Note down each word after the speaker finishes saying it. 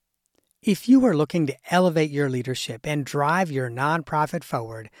If you are looking to elevate your leadership and drive your nonprofit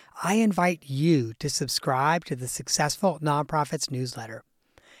forward, I invite you to subscribe to the Successful Nonprofits newsletter.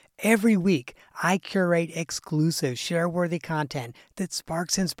 Every week, I curate exclusive, share-worthy content that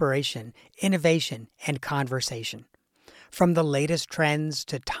sparks inspiration, innovation, and conversation. From the latest trends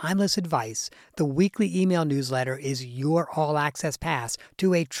to timeless advice, the weekly email newsletter is your all-access pass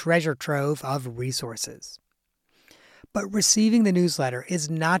to a treasure trove of resources. But receiving the newsletter is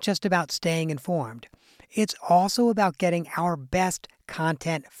not just about staying informed. It's also about getting our best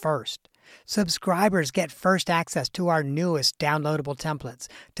content first. Subscribers get first access to our newest downloadable templates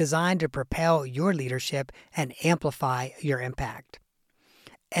designed to propel your leadership and amplify your impact.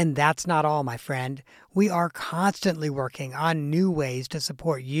 And that's not all, my friend. We are constantly working on new ways to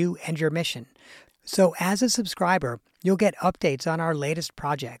support you and your mission. So as a subscriber, you'll get updates on our latest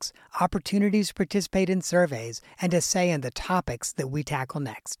projects, opportunities to participate in surveys, and to say in the topics that we tackle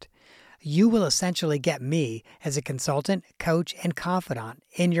next. You will essentially get me as a consultant, coach, and confidant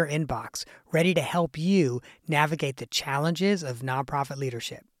in your inbox, ready to help you navigate the challenges of nonprofit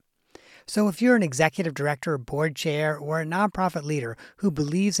leadership. So if you're an executive director, board chair, or a nonprofit leader who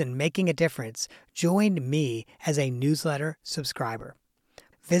believes in making a difference, join me as a newsletter subscriber.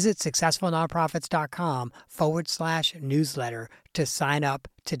 Visit successfulnonprofits.com/newsletter to sign up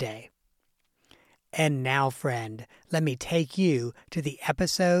today. And now, friend, let me take you to the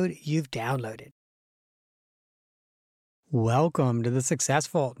episode you've downloaded. Welcome to the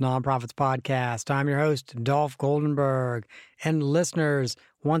Successful Nonprofits Podcast. I'm your host, Dolph Goldenberg. And listeners,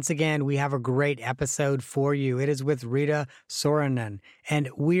 once again, we have a great episode for you. It is with Rita Soranen. And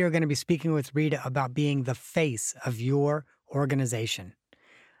we are going to be speaking with Rita about being the face of your organization.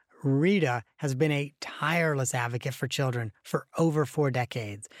 Rita has been a tireless advocate for children for over 4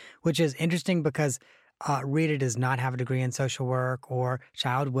 decades, which is interesting because Rita does not have a degree in social work or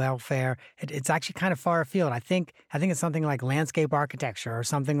child welfare. It's actually kind of far afield. I think it's something like landscape architecture or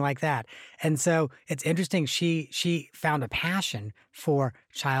something like that. And so it's interesting. She found a passion for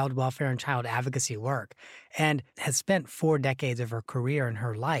child welfare and child advocacy work and has spent 4 decades of her career and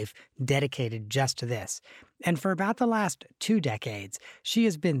her life dedicated just to this. And for about the last 2 decades, she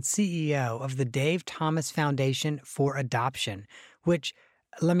has been CEO of the Dave Thomas Foundation for Adoption, which,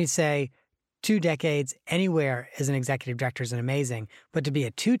 let me say, 2 decades anywhere as an executive director is amazing, but to be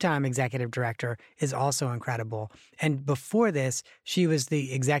a 2-time executive director is also incredible. And before this, she was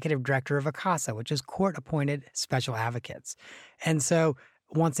the executive director of ACASA, which is court-appointed special advocates. And so,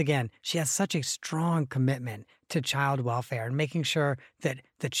 once again, she has such a strong commitment to child welfare and making sure that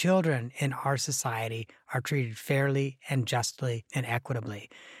the children in our society are treated fairly and justly and equitably.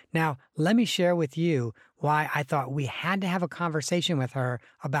 Now, let me share with you why I thought we had to have a conversation with her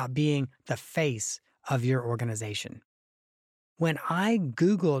about being the face of your organization. When I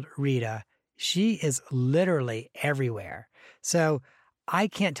Googled Rita, she is literally everywhere. So I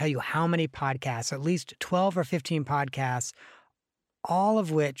can't tell you how many podcasts, at least 12 or 15 podcasts, all of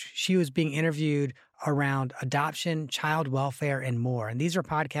which she was being interviewed around adoption, child welfare, and more. And these are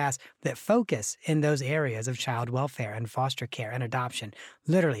podcasts that focus in those areas of child welfare and foster care and adoption.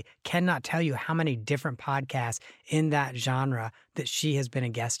 Literally cannot tell you how many different podcasts in that genre that she has been a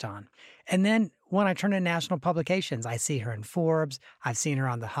guest on. And then when I turn to national publications, I see her in Forbes. I've seen her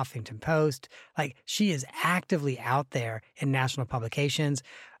on the Huffington Post. Like, she is actively out there in national publications.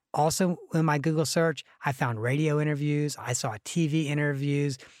 Also, in my Google search, I found radio interviews, I saw TV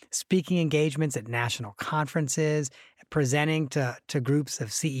interviews, speaking engagements at national conferences, presenting to groups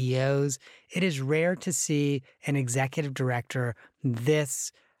of CEOs. It is rare to see an executive director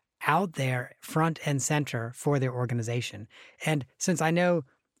this out there front and center for their organization. And since I know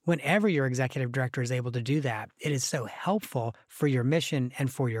whenever your executive director is able to do that, it is so helpful for your mission and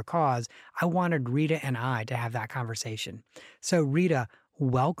for your cause, I wanted Rita and I to have that conversation. So Rita,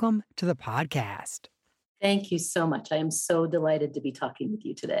 welcome to the podcast. Thank you so much. I am so delighted to be talking with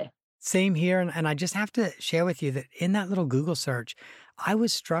you today. Same here. And I just have to share with you that in that little Google search, I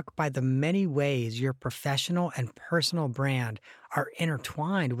was struck by the many ways your professional and personal brand are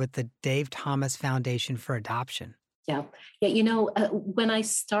intertwined with the Dave Thomas Foundation for Adoption. Yeah. When I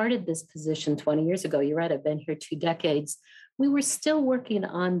started this position 20 years ago, you're right, I've been here 2 decades. We were still working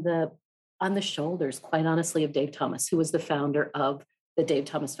on the shoulders, quite honestly, of Dave Thomas, who was the founder of the Dave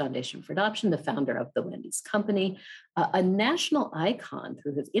Thomas Foundation for Adoption, the founder of the Wendy's Company, a national icon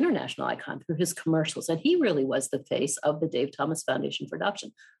through his international icon through his commercials. And he really was the face of the Dave Thomas Foundation for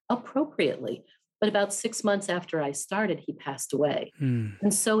Adoption, appropriately. But about 6 months after I started, he passed away.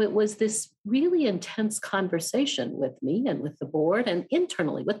 And so it was this really intense conversation with me and with the board and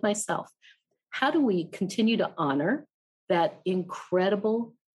internally with myself. How do we continue to honor that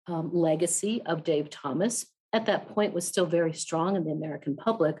incredible legacy of Dave Thomas at that point was still very strong in the American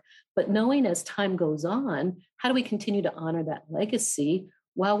public. But knowing as time goes on, how do we continue to honor that legacy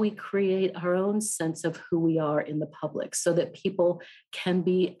while we create our own sense of who we are in the public so that people can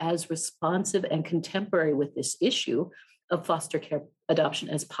be as responsive and contemporary with this issue of foster care adoption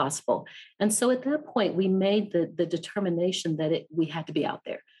as possible. And so at that point, we made the determination that we had to be out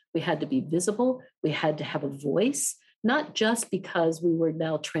there. We had to be visible. We had to have a voice, not just because we were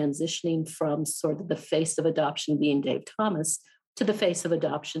now transitioning from sort of the face of adoption being Dave Thomas to the face of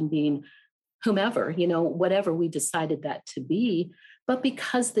adoption being whomever, whatever we decided that to be, but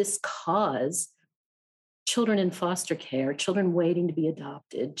because this cause, children in foster care, children waiting to be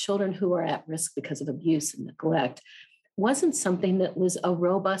adopted, children who are at risk because of abuse and neglect, wasn't something that was a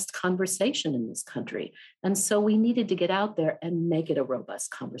robust conversation in this country. And so we needed to get out there and make it a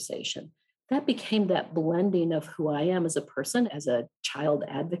robust conversation. That became that blending of who I am as a person, as a child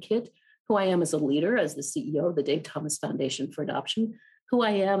advocate, who I am as a leader, as the CEO of the Dave Thomas Foundation for Adoption, who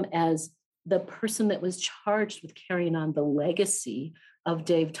I am as the person that was charged with carrying on the legacy of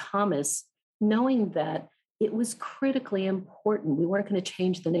Dave Thomas, knowing that it was critically important. We weren't going to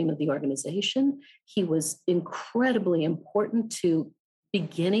change the name of the organization. He was incredibly important to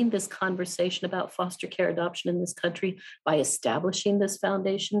beginning this conversation about foster care adoption in this country by establishing this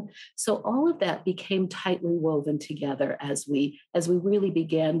foundation. So all of that became tightly woven together as we really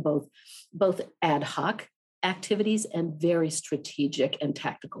began both ad hoc activities and very strategic and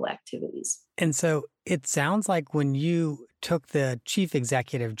tactical activities. And so it sounds like when you took the chief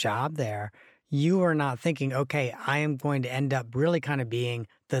executive job there, you were not thinking, okay, I am going to end up really kind of being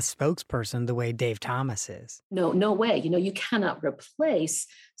the spokesperson the way Dave Thomas is. No way. You cannot replace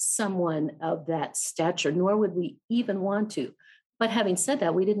someone of that stature, nor would we even want to. But having said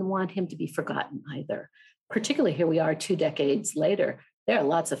that, we didn't want him to be forgotten either. Particularly here we are 2 decades later. There are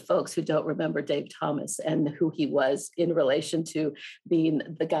lots of folks who don't remember Dave Thomas and who he was in relation to being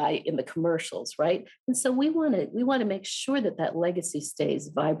the guy in the commercials, right? And so we want to make sure that legacy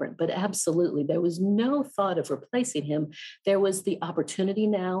stays vibrant. But absolutely, there was no thought of replacing him. There was the opportunity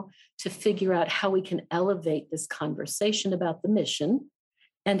now to figure out how we can elevate this conversation about the mission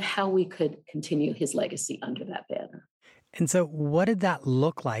and how we could continue his legacy under that banner. And so what did that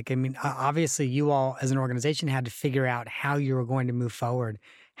look like? I mean, obviously you all as an organization had to figure out how you were going to move forward.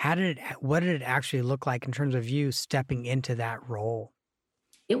 What did it actually look like in terms of you stepping into that role?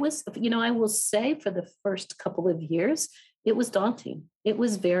 It was, I will say for the first couple of years, it was daunting. It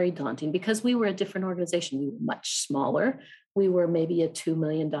was very daunting because we were a different organization. We were much smaller. We were maybe a $2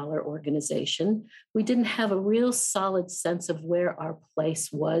 million organization. We didn't have a real solid sense of where our place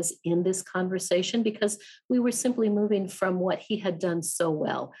was in this conversation because we were simply moving from what he had done so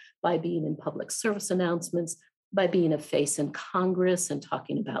well by being in public service announcements, by being a face in Congress and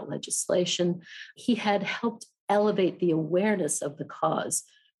talking about legislation. He had helped elevate the awareness of the cause,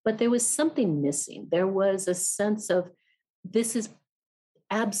 but there was something missing. There was a sense of this is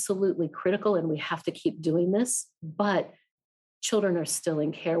absolutely critical and we have to keep doing this, but children are still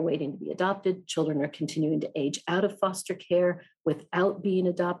in care waiting to be adopted. Children are continuing to age out of foster care without being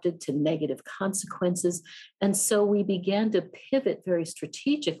adopted to negative consequences. And so we began to pivot very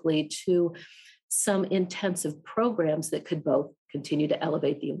strategically to some intensive programs that could both continue to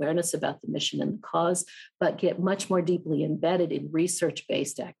elevate the awareness about the mission and the cause, but get much more deeply embedded in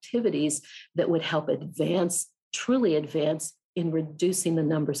research-based activities that would help truly advance in reducing the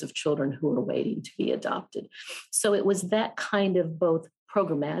numbers of children who are waiting to be adopted. So it was that kind of both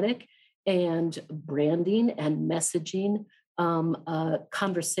programmatic and branding and messaging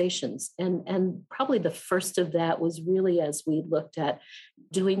conversations. And probably the first of that was really as we looked at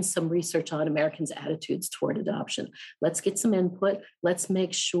doing some research on Americans' attitudes toward adoption. Let's get some input. Let's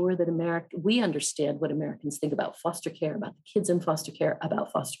make sure that we understand what Americans think about foster care, about the kids in foster care,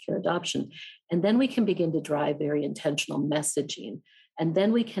 about foster care adoption. And then we can begin to drive very intentional messaging. And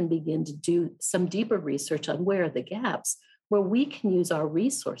then we can begin to do some deeper research on where are the gaps, where we can use our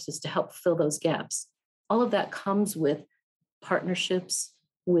resources to help fill those gaps. All of that comes with partnerships,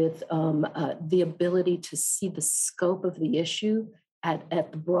 with the ability to see the scope of the issue at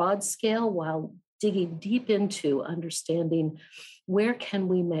the broad scale while digging deep into understanding where can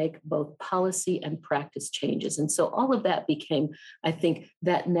we make both policy and practice changes. And so all of that became, I think,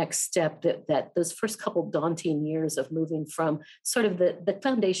 that next step that those first couple daunting years of moving from sort of the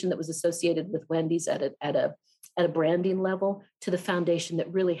foundation that was associated with Wendy's at a branding level to the foundation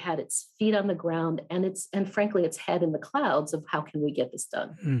that really had its feet on the ground and frankly, its head in the clouds of how can we get this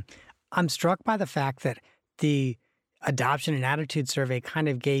done. I'm struck by the fact that the adoption and attitude survey kind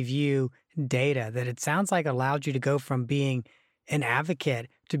of gave you data that it sounds like allowed you to go from being an advocate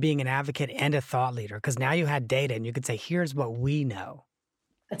to being an advocate and a thought leader? Because now you had data and you could say, here's what we know.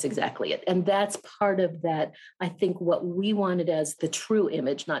 That's exactly it. And that's part of that. I think what we wanted as the true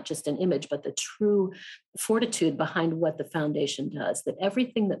image, not just an image, but the true fortitude behind what the foundation does, that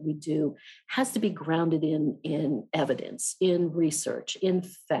everything that we do has to be grounded in evidence, in research, in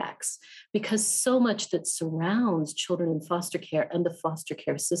facts, because so much that surrounds children in foster care and the foster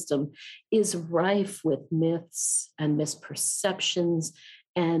care system is rife with myths and misperceptions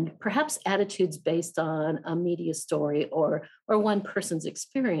and perhaps attitudes based on a media story or one person's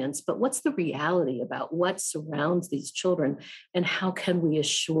experience. But what's the reality about what surrounds these children, and how can we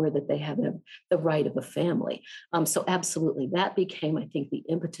assure that they have the right of a family? So absolutely, that became, I think, the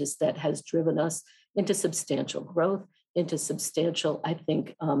impetus that has driven us into substantial growth, into substantial, I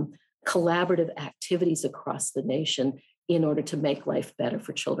think, collaborative activities across the nation in order to make life better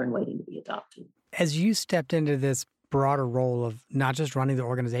for children waiting to be adopted. As you stepped into this broader role of not just running the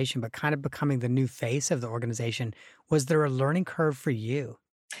organization, but kind of becoming the new face of the organization, was there a learning curve for you?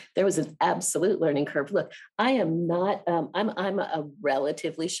 There was an absolute learning curve. Look, I am not, I'm a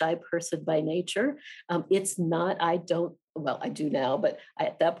relatively shy person by nature. It's not, I don't, well, I do now, but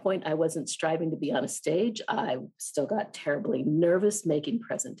at that point, I wasn't striving to be on a stage. I still got terribly nervous making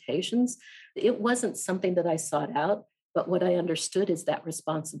presentations. It wasn't something that I sought out. But what I understood is that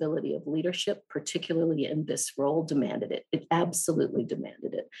responsibility of leadership, particularly in this role, demanded it. It absolutely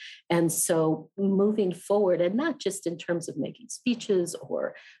demanded it. And so moving forward, and not just in terms of making speeches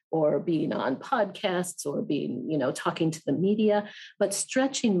or being on podcasts or being, talking to the media, but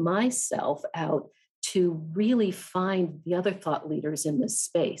stretching myself out to really find the other thought leaders in this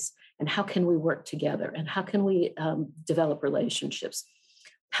space. And how can we work together? And how can we develop relationships?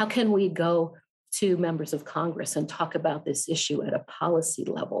 How can we go to members of Congress and talk about this issue at a policy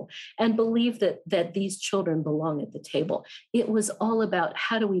level and believe that these children belong at the table? It was all about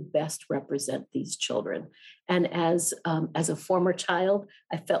how do we best represent these children. And as a former child,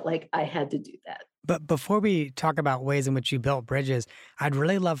 I felt like I had to do that. But before we talk about ways in which you built bridges, I'd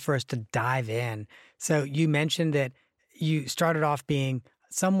really love for us to dive in. So you mentioned that you started off being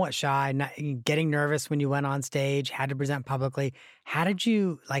somewhat shy, not, getting nervous when you went on stage, had to present publicly. How did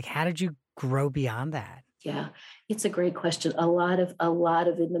you grow beyond that? Yeah, it's a great question. A lot of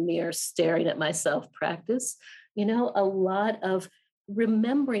in the mirror staring at myself practice, a lot of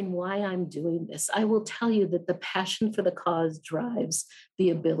remembering why I'm doing this. I will tell you that the passion for the cause drives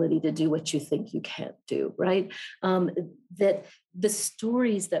the ability to do what you think you can't do, right? That the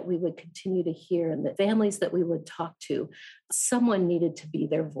stories that we would continue to hear and the families that we would talk to, someone needed to be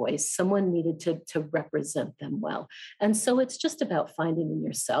their voice. Someone needed to represent them well. And so it's just about finding in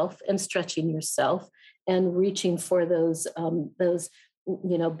yourself and stretching yourself and reaching for those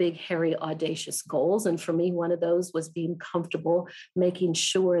big, hairy, audacious goals. And for me, one of those was being comfortable, making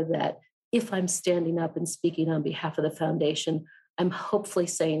sure that if I'm standing up and speaking on behalf of the foundation, I'm hopefully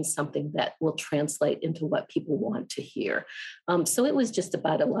saying something that will translate into what people want to hear. So it was just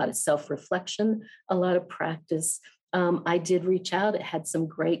about a lot of self-reflection, a lot of practice. I did reach out. It had some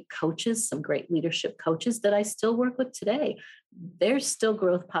great coaches, some great leadership coaches that I still work with today. There's still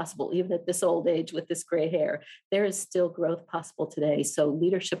growth possible, even at this old age with this gray hair. There is still growth possible today. So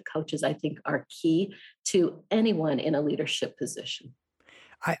leadership coaches, I think, are key to anyone in a leadership position.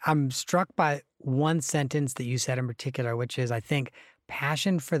 I'm struck by one sentence that you said in particular, which is, I think,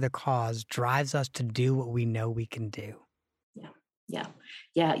 passion for the cause drives us to do what we know we can do. Yeah.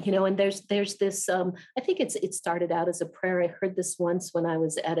 And there's this, I think it started out as a prayer. I heard this once when I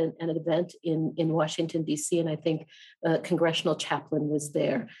was at an event in Washington, D.C., and I think a congressional chaplain was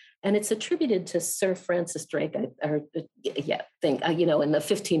there. And it's attributed to Sir Francis Drake, in the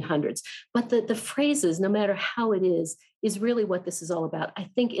 1500s. But the phrases, no matter how it is really what this is all about, I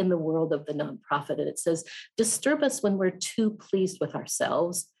think, in the world of the nonprofit. And it says, disturb us when we're too pleased with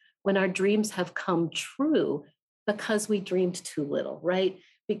ourselves, when our dreams have come true, because we dreamed too little, right?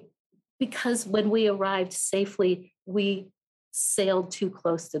 Because when we arrived safely, we sailed too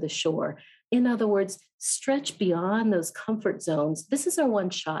close to the shore. In other words, stretch beyond those comfort zones. This is our one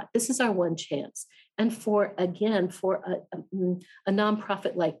shot. This is our one chance. And for a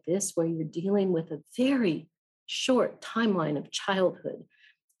nonprofit like this, where you're dealing with a very short timeline of childhood,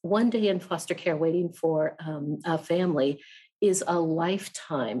 one day in foster care waiting for a family is a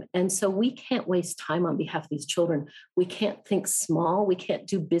lifetime. And so we can't waste time on behalf of these children. We can't think small. We can't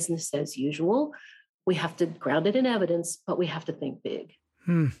do business as usual. We have to ground it in evidence, but we have to think big.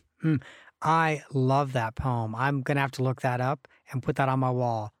 I love that poem. I'm going to have to look that up and put that on my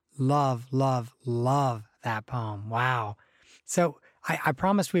wall. Love, love, love that poem. Wow. So I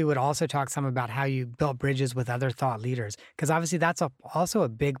promised we would also talk some about how you built bridges with other thought leaders, because obviously that's also a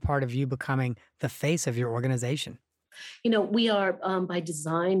big part of you becoming the face of your organization. We are by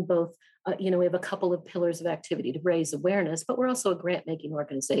design both. We have a couple of pillars of activity to raise awareness, but we're also a grant making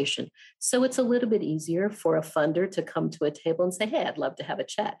organization. So it's a little bit easier for a funder to come to a table and say, hey, I'd love to have a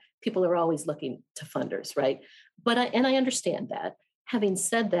chat. People are always looking to funders, right? I understand that. Having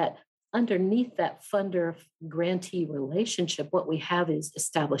said that, underneath that funder grantee relationship, what we have is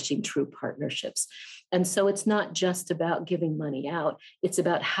establishing true partnerships. And so it's not just about giving money out, it's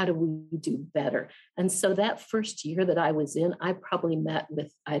about how do we do better. And so that first year that I was in, I probably met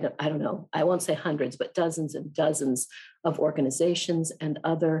with, I don't know, I won't say hundreds, but dozens and dozens of organizations and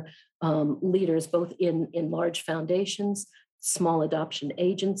other leaders, both in large foundations, small adoption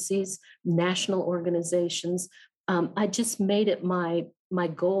agencies, national organizations. I just made it my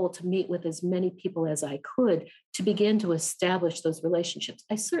goal to meet with as many people as I could to begin to establish those relationships.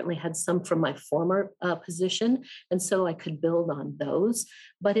 I certainly had some from my former position, and so I could build on those.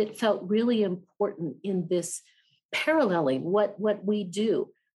 But it felt really important in this paralleling what we do.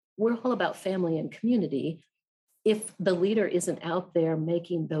 We're all about family and community. If the leader isn't out there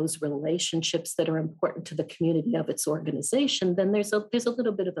making those relationships that are important to the community of its organization, then there's a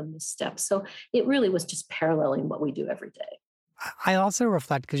little bit of a misstep. So it really was just paralleling what we do every day. I also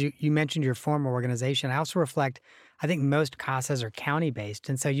reflect, because you mentioned your former organization, I also reflect, I think most CASAs are county-based.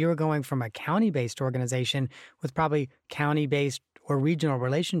 And so you were going from a county-based organization with probably county-based or regional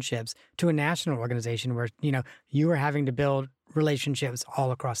relationships to a national organization where, you were having to build relationships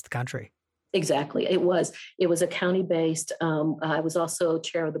all across the country. Exactly. It was a county-based. I was also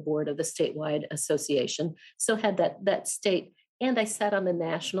chair of the board of the statewide association. So had that state, and I sat on the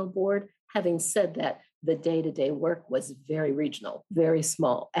national board. Having said that, the day-to-day work was very regional, very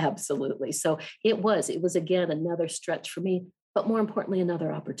small. Absolutely. So it was again, another stretch for me, but more importantly,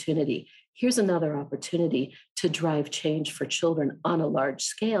 another opportunity. Here's another opportunity to drive change for children on a large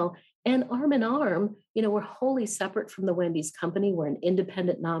scale. And arm in arm, we're wholly separate from the Wendy's Company. We're an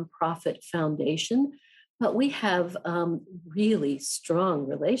independent nonprofit foundation, but we have really strong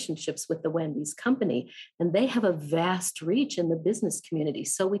relationships with the Wendy's Company, and they have a vast reach in the business community.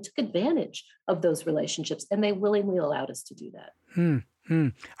 So we took advantage of those relationships, and they willingly allowed us to do that.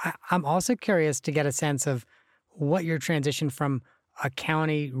 I'm also curious to get a sense of what your transition from a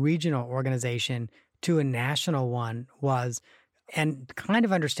county regional organization to a national one was, and kind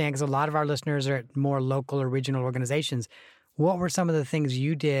of understand, because a lot of our listeners are at more local or regional organizations. What were some of the things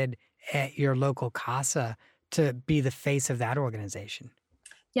you did at your local CASA to be the face of that organization?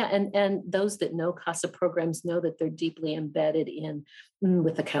 Yeah, and those that know CASA programs know that they're deeply embedded in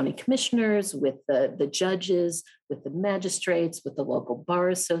with the county commissioners, with the judges, with the magistrates, with the local bar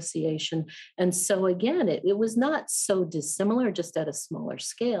association. And so again, it was not so dissimilar, just at a smaller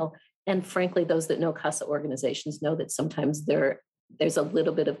scale. And frankly, those that know CASA organizations know that sometimes there's a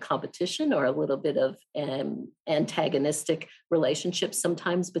little bit of competition or a little bit of antagonistic relationships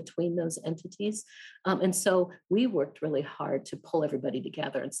sometimes between those entities. And so we worked really hard to pull everybody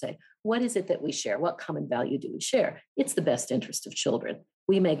together and say, what is it that we share? What common value do we share? It's the best interest of children.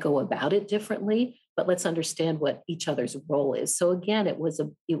 We may go about it differently, but let's understand what each other's role is. So again, it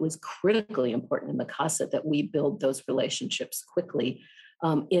was critically important in the CASA that we build those relationships quickly,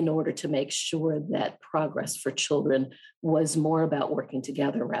 in order to make sure that progress for children was more about working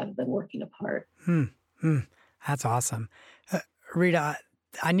together rather than working apart. That's awesome. Rita,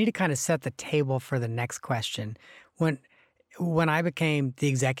 I need to kind of set the table for the next question. When I became the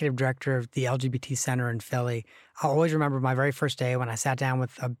executive director of the LGBT Center in Philly, I always remember my very first day when I sat down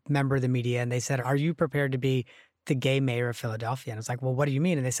with a member of the media and they said, "Are you prepared to be the gay mayor of Philadelphia?" And I was like, "Well, what do you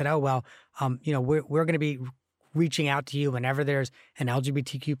mean?" And they said, "Oh, well, we're going to be reaching out to you whenever there's an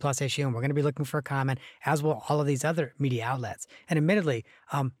LGBTQ plus issue, and we're going to be looking for a comment, as will all of these other media outlets." And admittedly,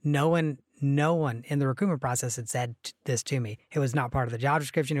 no one in the recruitment process had said this to me. It was not part of the job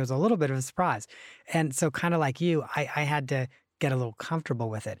description. It was a little bit of a surprise. And so kind of like you, I had to get a little comfortable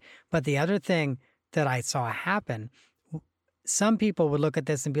with it. But the other thing that I saw happen, some people would look at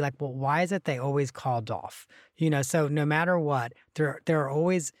this and be like, well, why is it they always call Dolph? So no matter what, there are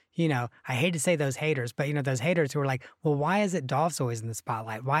always, I hate to say those haters, but those haters who are like, well, why is it Dolph's always in the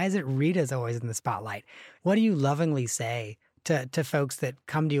spotlight? Why is it Rita's always in the spotlight? What do you lovingly say to folks that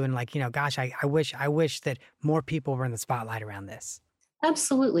come to you and like, gosh, I wish that more people were in the spotlight around this?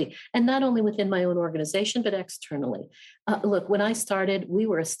 Absolutely. And not only within my own organization, but externally. Look, when I started, we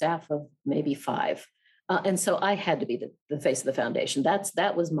were a staff of maybe 5. And so I had to be the face of the foundation.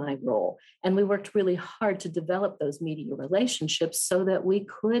 That was my role. And we worked really hard to develop those media relationships so that we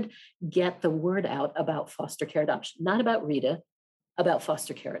could get the word out about foster care adoption, not about Rita, about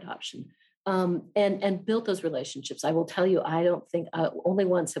foster care adoption. And built those relationships. I will tell you, I don't think only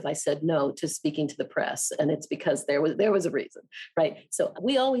once have I said no to speaking to the press, and it's because there was a reason, right? So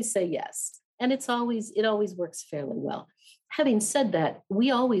we always say yes, and it always works fairly well. Having said that,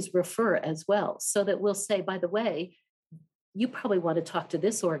 we always refer as well, so that we'll say, by the way, you probably want to talk to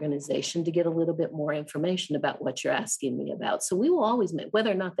this organization to get a little bit more information about what you're asking me about. So we will always make,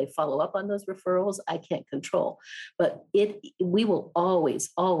 whether or not they follow up on those referrals, I can't control, but we will always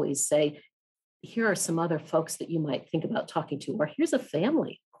say, here are some other folks that you might think about talking to, or here's a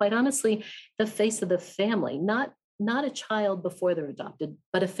family. Quite honestly, the face of the family, not a child before they're adopted,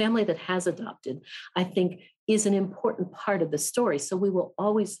 but a family that has adopted, I think is an important part of the story. So we will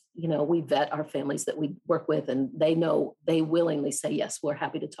always, we vet our families that we work with, and they willingly say, yes, we're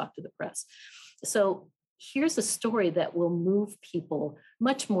happy to talk to the press. So here's a story that will move people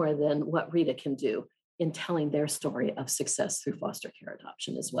much more than what Rita can do in telling their story of success through foster care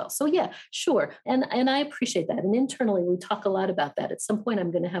adoption as well. So yeah, sure. And I appreciate that. And internally, we talk a lot about that. At some point,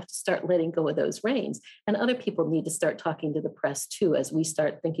 I'm going to have to start letting go of those reins. And other people need to start talking to the press too, as we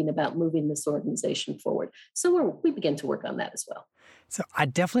start thinking about moving this organization forward. So we begin to work on that as well. So I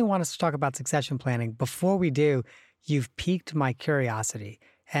definitely want us to talk about succession planning. Before we do, you've piqued my curiosity.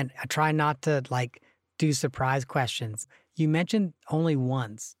 And I try not to do surprise questions. You mentioned only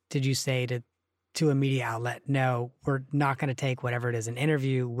once did you say to a media outlet, no, we're not going to take whatever it is, an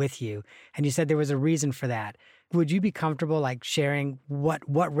interview with you. And you said there was a reason for that. Would you be comfortable sharing what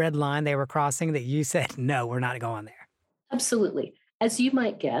red line they were crossing that you said, no, we're not going there? Absolutely. As you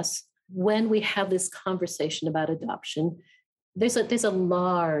might guess, when we have this conversation about adoption, there's a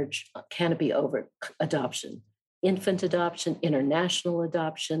large canopy over adoption, infant adoption, international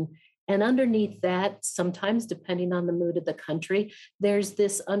adoption. And underneath that, sometimes depending on the mood of the country, there's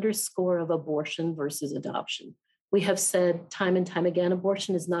this underscore of abortion versus adoption. We have said time and time again,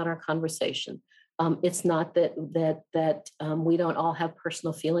 abortion is not our conversation. It's not that we don't all have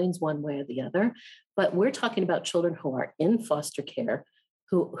personal feelings one way or the other, but we're talking about children who are in foster care,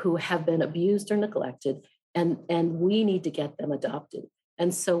 who have been abused or neglected, and we need to get them adopted.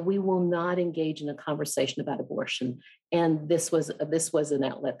 And so we will not engage in a conversation about abortion. And this was an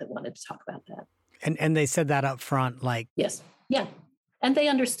outlet that wanted to talk about that. And they said that up front, yes, yeah, and they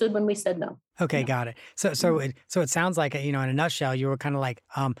understood when we said no. Okay, no. Got it. So it sounds like in a nutshell, you were kind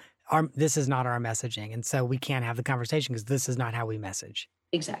of this is not our messaging, and so we can't have the conversation because this is not how we message.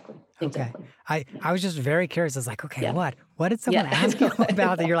 Exactly. Okay. Yeah. I was just very curious. I was like, okay, what did someone ask you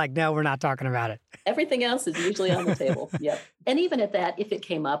about that? You're like, no, we're not talking about it. Everything else is usually on the table. Yep. And even at that, if it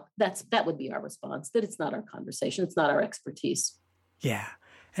came up, that would be our response, that it's not our conversation. It's not our expertise. Yeah.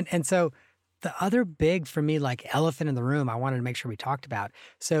 And so the other big, for me, elephant in the room, I wanted to make sure we talked about.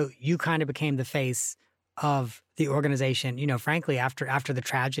 So you kind of became the face of the organization, frankly, after the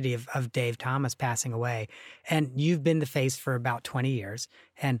tragedy of Dave Thomas passing away. And you've been the face for about 20 years.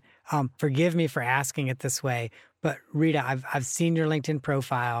 And forgive me for asking it this way, but Rita, I've seen your LinkedIn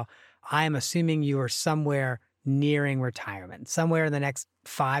profile. I am assuming you are somewhere nearing retirement. Somewhere in the next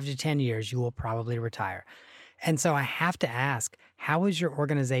 5 to 10 years, you will probably retire. And so I have to ask, how is your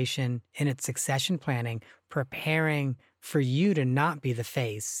organization in its succession planning preparing for you to not be the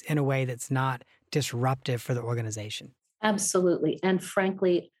face in a way that's not disruptive for the organization? Absolutely. And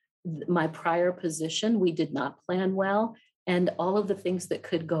frankly, my prior position, we did not plan well. And all of the things that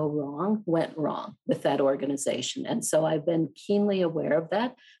could go wrong went wrong with that organization. And so I've been keenly aware of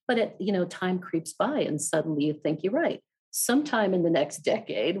that. But time creeps by and suddenly you think you're right. Sometime in the next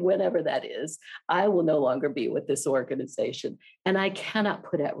decade, whenever that is, I will no longer be with this organization. And I cannot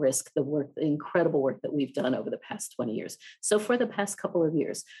put at risk the incredible work that we've done over the past 20 years. So for the past couple of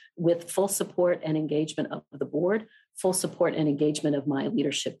years, with full support and engagement of the board, full support and engagement of my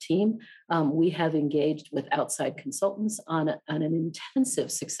leadership team, we have engaged with outside consultants on an intensive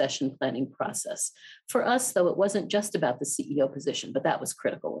succession planning process. For us, though, it wasn't just about the CEO position, but that was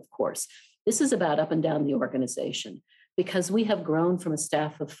critical, of course. This is about up and down the organization, because we have grown from a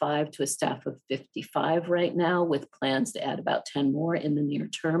staff of 5 to a staff of 55 right now, with plans to add about 10 more in the near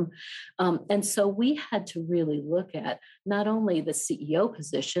term. And so we had to really look at not only the CEO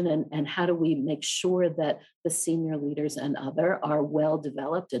position and how do we make sure that the senior leaders and other are well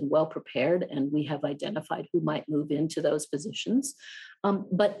developed and well prepared, and we have identified who might move into those positions,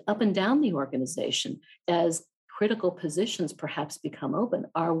 but up and down the organization as critical positions perhaps become open.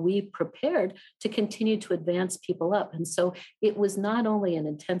 Are we prepared to continue to advance people up? And so it was not only an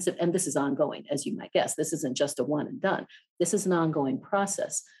intensive, and this is ongoing, as you might guess, this isn't just a one and done. This is an ongoing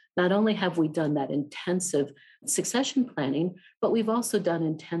process. Not only have we done that intensive succession planning, but we've also done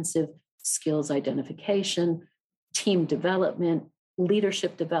intensive skills identification, team development,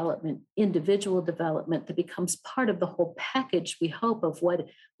 leadership development, individual development that becomes part of the whole package, we hope, of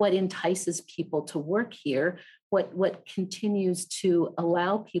what entices people to work here, what continues to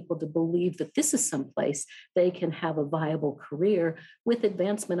allow people to believe that this is someplace they can have a viable career with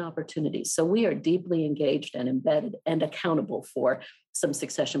advancement opportunities. So we are deeply engaged and embedded and accountable for some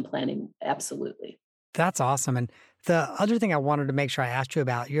succession planning. Absolutely. That's awesome. And the other thing I wanted to make sure I asked you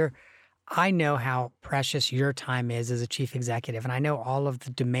about, I know how precious your time is as a chief executive, and I know all of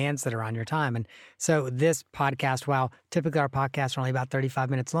the demands that are on your time. And so this podcast, while typically our podcasts are only about 35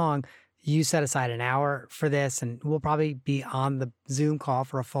 minutes long, you set aside an hour for this, and we'll probably be on the Zoom call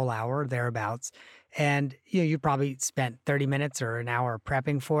for a full hour or thereabouts. And you probably spent 30 minutes or an hour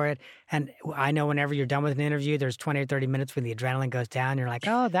prepping for it. And I know whenever you're done with an interview, there's 20 or 30 minutes when the adrenaline goes down. You're like,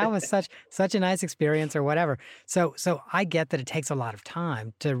 oh, that was such a nice experience or whatever. So I get that it takes a lot of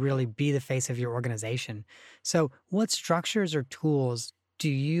time to really be the face of your organization. So what structures or tools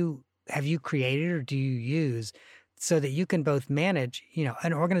have you created or do you use so that you can both manage,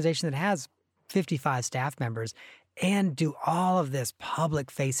 an organization that has 55 staff members and do all of this public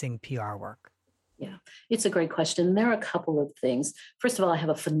facing PR work? Yeah, it's a great question. There are a couple of things. First of all, I have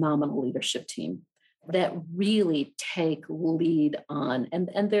a phenomenal leadership team that really take lead on,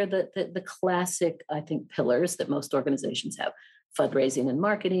 and they're the classic, I think, pillars that most organizations have: fundraising and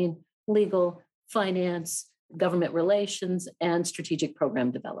marketing, legal, finance, government relations, and strategic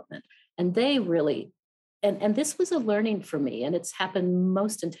program development. And they really, and this was a learning for me, and it's happened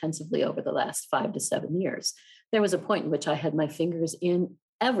most intensively over the last 5 to 7 years. There was a point in which I had my fingers in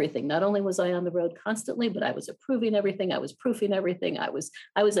everything. Not only was I on the road constantly, but I was approving everything. I was proofing everything. I was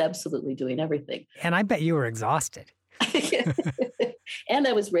absolutely doing everything. And I bet you were exhausted. And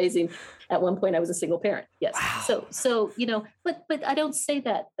I was raising, at one point I was a single parent. Yes. Wow. So, but I don't say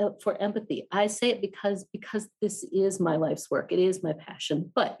that for empathy. I say it because this is my life's work. It is my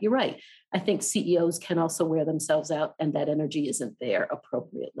passion. But you're right. I think CEOs can also wear themselves out, and that energy isn't there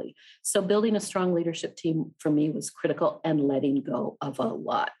appropriately. So building a strong leadership team for me was critical, and letting go of a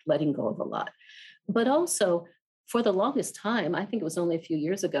lot. But also, for the longest time, I think it was only a few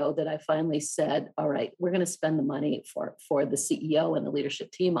years ago that I finally said, all right, we're going to spend the money for the CEO and the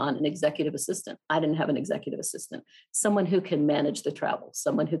leadership team on an executive assistant. I didn't have an executive assistant, someone who can manage the travel,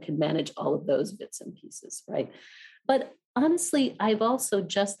 someone who can manage all of those bits and pieces, right? But honestly, I've also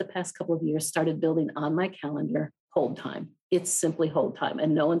just the past couple of years started building on my calendar hold time. It's simply hold time,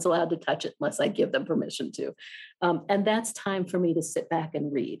 and no one's allowed to touch it unless I give them permission to. And that's time for me to sit back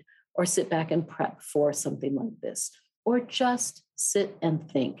and read, or sit back and prep for something like this, or just sit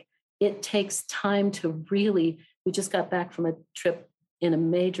and think. It takes time to really, we just got back from a trip in a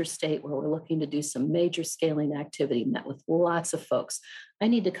major state where we're looking to do some major scaling activity, met with lots of folks. I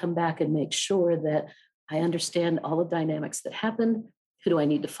need to come back and make sure that I understand all the dynamics that happened. Who do I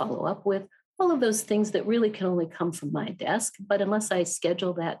need to follow up with? All of those things that really can only come from my desk. But unless I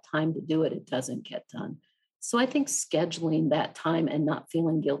schedule that time to do it, it doesn't get done. So I think scheduling that time and not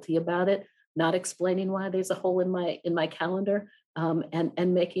feeling guilty about it, not explaining why there's a hole in my calendar,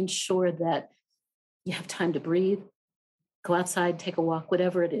 and making sure that you have time to breathe, go outside, take a walk,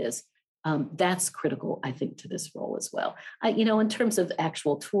 whatever it is. That's critical, I think, to this role as well. In terms of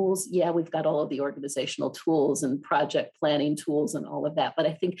actual tools, yeah, we've got all of the organizational tools and project planning tools and all of that. But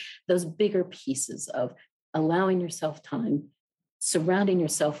I think those bigger pieces of allowing yourself time, surrounding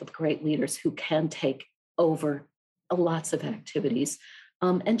yourself with great leaders who can take over lots of activities,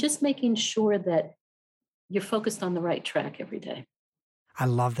 and just making sure that you're focused on the right track every day. I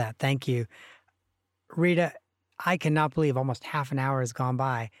love that. Thank you. Rita, I cannot believe almost half an hour has gone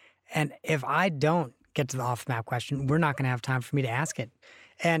by. And if I don't get to the off the map question, we're not going to have time for me to ask it.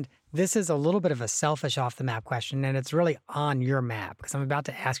 And this is a little bit of a selfish off the map question, and it's really on your map because I'm about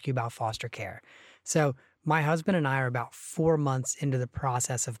to ask you about foster care. So my husband and I are about 4 months into the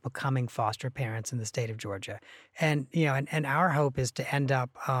process of becoming foster parents in the state of Georgia. And, and our hope is to end up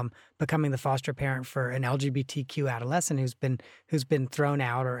becoming the foster parent for an LGBTQ adolescent who's been thrown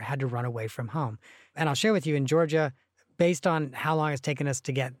out or had to run away from home. And I'll share with you, in Georgia, based on how long it's taken us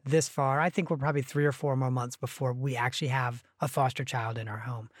to get this far, I think we're probably 3 or 4 more months before we actually have a foster child in our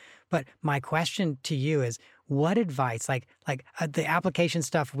home. But my question to you is, what advice, like the application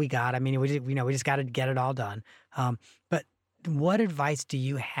stuff we got, I mean, we just got to get it all done. But what advice do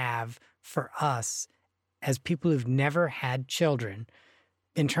you have for us as people who've never had children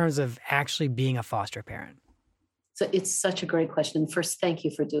in terms of actually being a foster parent? So it's such a great question. First, thank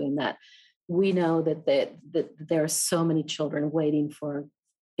you for doing that. We know that there are so many children waiting for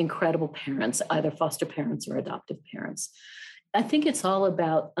incredible parents, either foster parents or adoptive parents. I think it's all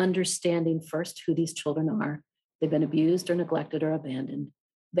about understanding first who these children are, they've been abused or neglected or abandoned.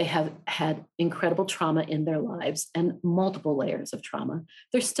 They have had incredible trauma in their lives and multiple layers of trauma.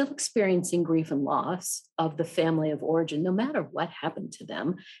 They're still experiencing grief and loss of the family of origin, no matter what happened to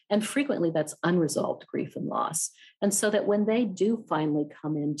them. And frequently that's unresolved grief and loss. And so that when they do finally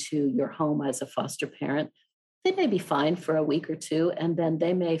come into your home as a foster parent, they may be fine for a week or two, and then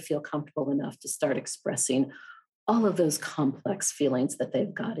they may feel comfortable enough to start expressing all of those complex feelings that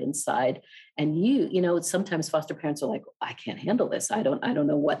they've got inside. And sometimes foster parents are like, I can't handle this. I don't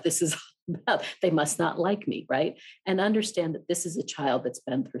know what this is about. They must not like me, right? And understand that this is a child that's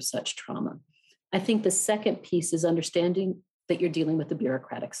been through such trauma. I think the second piece is understanding that you're dealing with the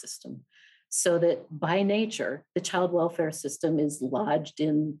bureaucratic system. So that by nature, the child welfare system is lodged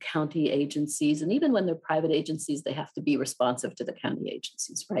in county agencies. And even when they're private agencies, they have to be responsive to the county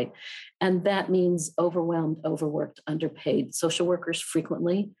agencies, right? And that means overwhelmed, overworked, underpaid social workers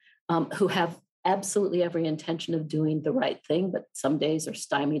frequently, who have absolutely every intention of doing the right thing, but some days are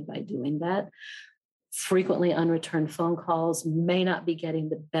stymied by doing that. Frequently unreturned phone calls, may not be getting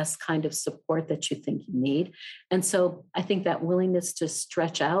the best kind of support that you think you need. And so I think that willingness to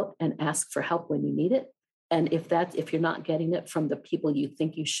stretch out and ask for help when you need it. And if you're not getting it from the people you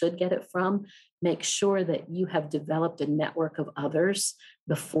think you should get it from, make sure that you have developed a network of others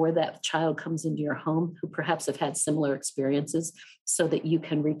before that child comes into your home who perhaps have had similar experiences so that you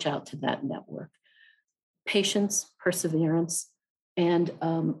can reach out to that network. Patience, perseverance, and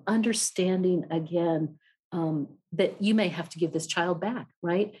understanding again that you may have to give this child back,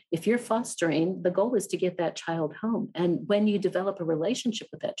 right? If you're fostering, the goal is to get that child home. And when you develop a relationship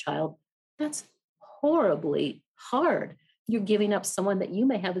with that child, that's horribly hard. You're giving up someone that you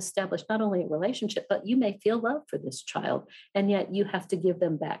may have established not only a relationship, but you may feel love for this child. And yet you have to give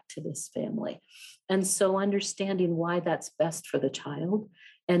them back to this family. And so understanding why that's best for the child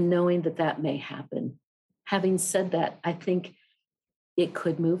and knowing that that may happen. Having said that, I think it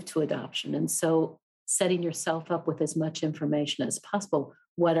could move to adoption. And so setting yourself up with as much information as possible.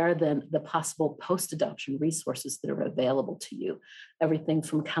 What are then the possible post-adoption resources that are available to you? Everything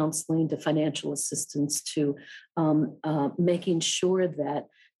from counseling to financial assistance to making sure that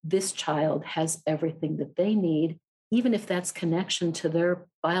this child has everything that they need, even if that's connection to their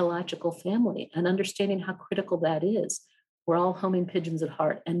biological family, and understanding how critical that is. We're all homing pigeons at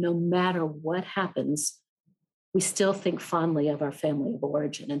heart. And no matter what happens, we still think fondly of our family of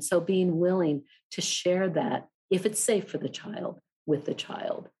origin. And so being willing to share that, if it's safe for the child, with the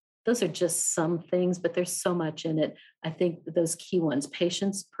child. Those are just some things, but there's so much in it. I think those key ones,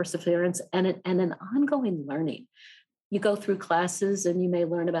 patience, perseverance, and an ongoing learning. You go through classes and you may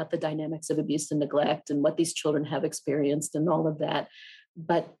learn about the dynamics of abuse and neglect and what these children have experienced and all of that.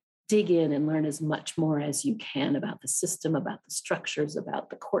 But dig in and learn as much more as you can about the system, about the structures, about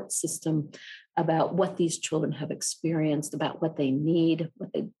the court system, about what these children have experienced, about what they need,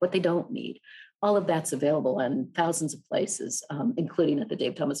 what they don't need. All of that's available in thousands of places, including at the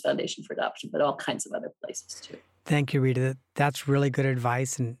Dave Thomas Foundation for Adoption, but all kinds of other places too. Thank you, Rita. That's really good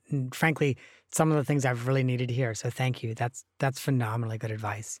advice. And frankly, some of the things I've really needed to hear. So thank you. That's phenomenally good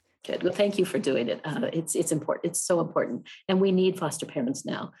advice. Good. Well, thank you for doing it. It's important. It's so important. And we need foster parents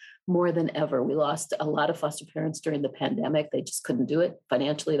now more than ever. We lost a lot of foster parents during the pandemic. They just couldn't do it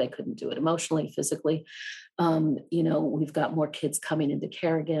financially. They couldn't do it emotionally, physically. We've got more kids coming into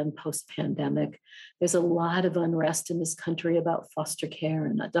care again post-pandemic. There's a lot of unrest in this country about foster care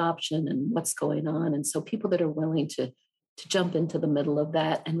and adoption and what's going on. And so people that are willing to jump into the middle of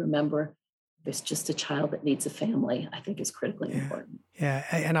that and remember there's just a child that needs a family, I think is critically important. Yeah.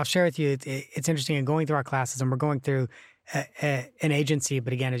 And I'll share with you, it's interesting in going through our classes, and we're going through an agency,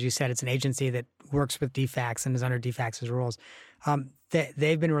 but again, as you said, it's an agency that works with DFACS and is under DFACS's rules.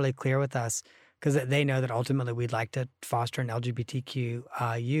 They've been really clear with us because they know that ultimately we'd like to foster an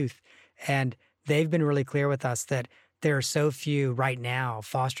LGBTQ youth. And they've been really clear with us that there are so few right now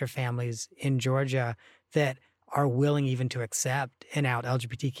foster families in Georgia that are willing even to accept an out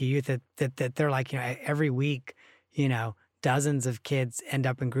LGBTQ youth, that they're like, every week, dozens of kids end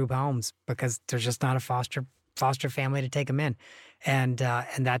up in group homes because there's just not a foster family to take them in. And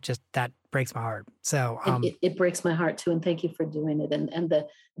that breaks my heart. So it breaks my heart too. And thank you for doing it. And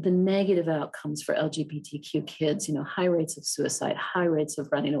the negative outcomes for LGBTQ kids, high rates of suicide, high rates of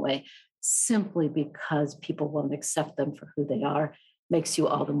running away, simply because people won't accept them for who they are, makes you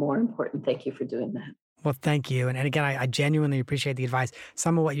all the more important. Thank you for doing that. Well, thank you. And again, I genuinely appreciate the advice.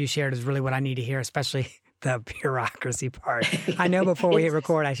 Some of what you shared is really what I need to hear, especially the bureaucracy part. I know before we hit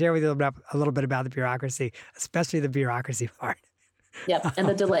record, I shared with you a little bit about the bureaucracy, especially the bureaucracy part. Yep. And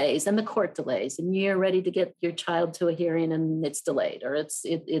the delays and the court delays, and you're ready to get your child to a hearing and it's delayed or it's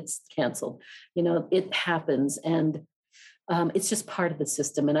canceled. It happens. And it's just part of the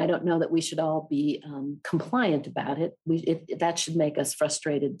system. And I don't know that we should all be compliant about it. That should make us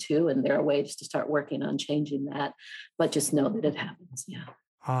frustrated too. And there are ways to start working on changing that, but just know that it happens. Yeah.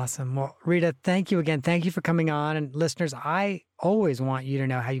 Awesome. Well, Rita, thank you again. Thank you for coming on. And listeners, I always want you to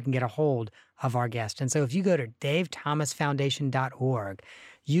know how you can get a hold of our guest. And so if you go to davethomasfoundation.org,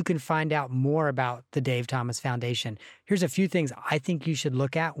 you can find out more about the Dave Thomas Foundation. Here's a few things I think you should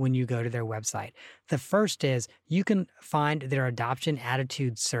look at when you go to their website. The first is you can find their Adoption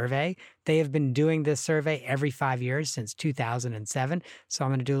Attitude Survey. They have been doing this survey every 5 years since 2007. So I'm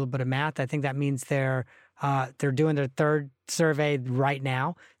going to do a little bit of math. I think that means they're doing their third survey right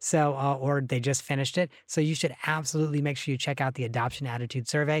now. So, or they just finished it. So you should absolutely make sure you check out the Adoption Attitude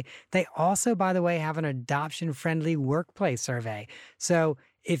Survey. They also, by the way, have an adoption-friendly workplace survey. So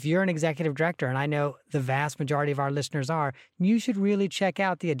if you're an executive director, and I know the vast majority of our listeners are, you should really check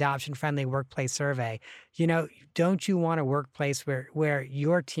out the Adoption-Friendly Workplace Survey. Don't you want a workplace where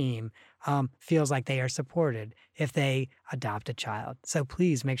your team feels like they are supported if they adopt a child? So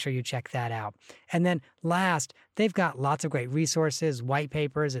please make sure you check that out. And then last, they've got lots of great resources, white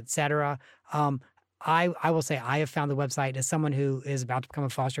papers, etc. I will say I have found the website as someone who is about to become a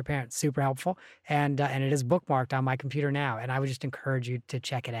foster parent super helpful, and it is bookmarked on my computer now, and I would just encourage you to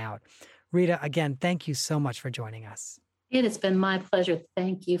check it out. Rita, again, thank you so much for joining us. It has been my pleasure.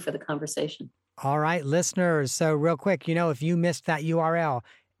 Thank you for the conversation. All right, listeners. So real quick, if you missed that URL,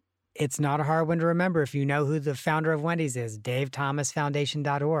 it's not a hard one to remember if you know who the founder of Wendy's is,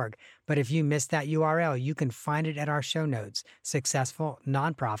 davethomasfoundation.org. But if you missed that URL, you can find it at our show notes,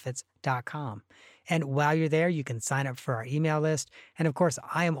 successfulnonprofits.com. And while you're there, you can sign up for our email list. And of course,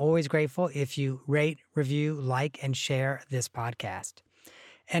 I am always grateful if you rate, review, like, and share this podcast.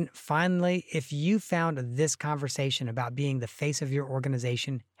 And finally, if you found this conversation about being the face of your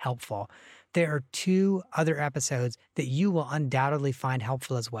organization helpful, there are 2 other episodes that you will undoubtedly find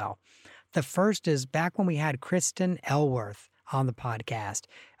helpful as well. The first is back when we had Kristen Elworth on the podcast.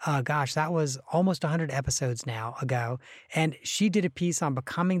 That was almost 100 episodes now ago. And she did a piece on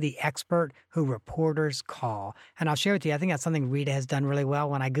becoming the expert who reporters call. And I'll share with you, I think that's something Rita has done really well.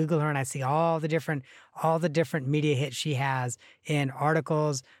 When I Google her and I see all the different media hits she has in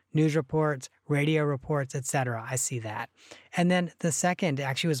articles, news reports, radio reports, etc. I see that. And then the second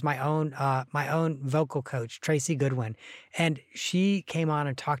actually was my own vocal coach, Tracy Goodwin. And she came on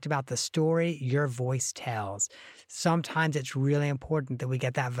and talked about the story your voice tells. Sometimes it's really important that we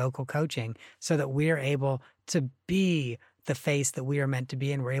get that vocal coaching so that we are able to be the face that we are meant to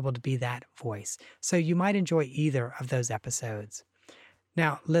be, and we're able to be that voice. So you might enjoy either of those episodes.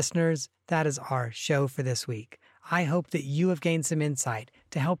 Now, listeners, that is our show for this week. I hope that you have gained some insight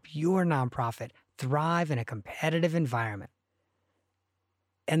to help your nonprofit thrive in a competitive environment.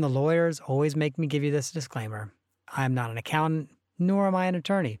 And the lawyers always make me give you this disclaimer. I am not an accountant, nor am I an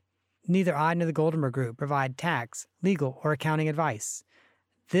attorney. Neither I nor the Goldenberg Group provide tax, legal, or accounting advice.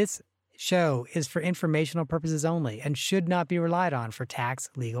 This show is for informational purposes only and should not be relied on for tax,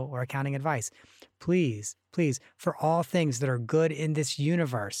 legal, or accounting advice. Please, for all things that are good in this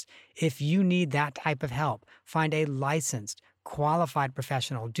universe, if you need that type of help, find a licensed, qualified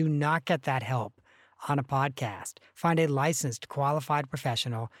professional. Do not get that help on a podcast. Find a licensed, qualified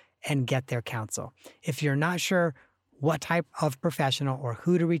professional and get their counsel. If you're not sure what type of professional or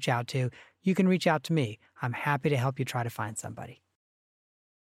who to reach out to, you can reach out to me. I'm happy to help you try to find somebody.